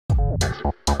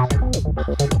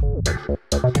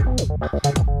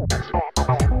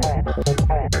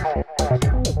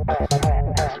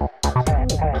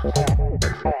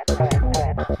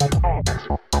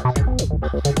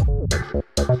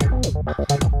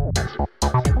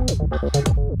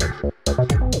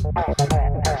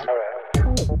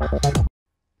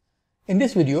In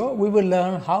this video, we will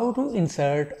learn how to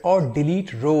insert or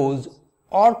delete rows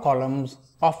or columns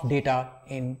of data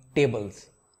in tables.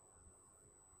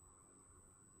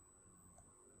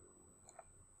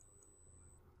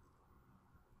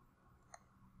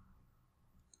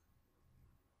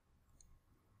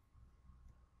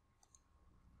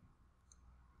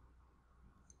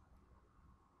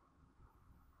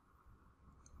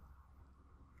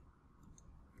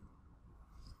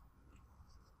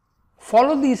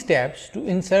 Follow these steps to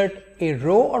insert a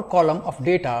row or column of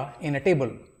data in a table.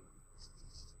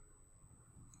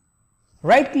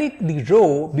 Right-click the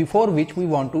row before which we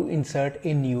want to insert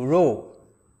a new row.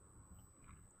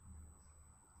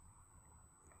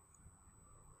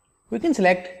 We can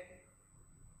select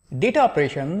Data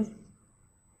Operations,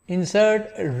 Insert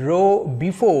Row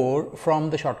Before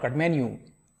from the shortcut menu.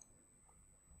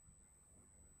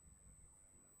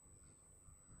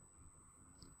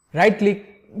 Right-click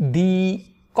the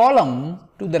column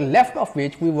to the left of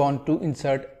which we want to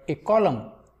insert a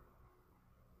column.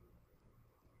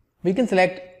 We can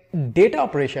select Data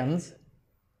Operations,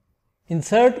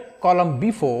 Insert Column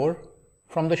Before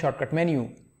from the shortcut menu.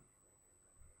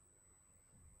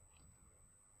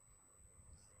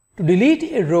 To delete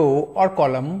a row or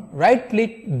column,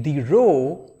 right-click the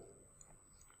row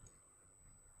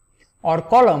or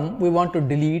column we want to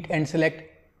delete and select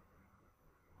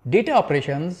Data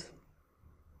Operations,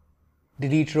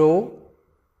 Delete Row,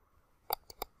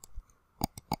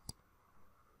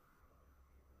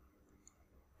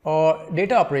 or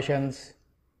Data Operations,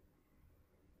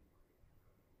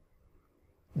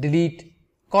 Delete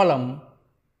Column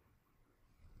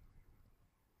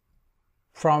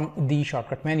from the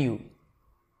shortcut menu.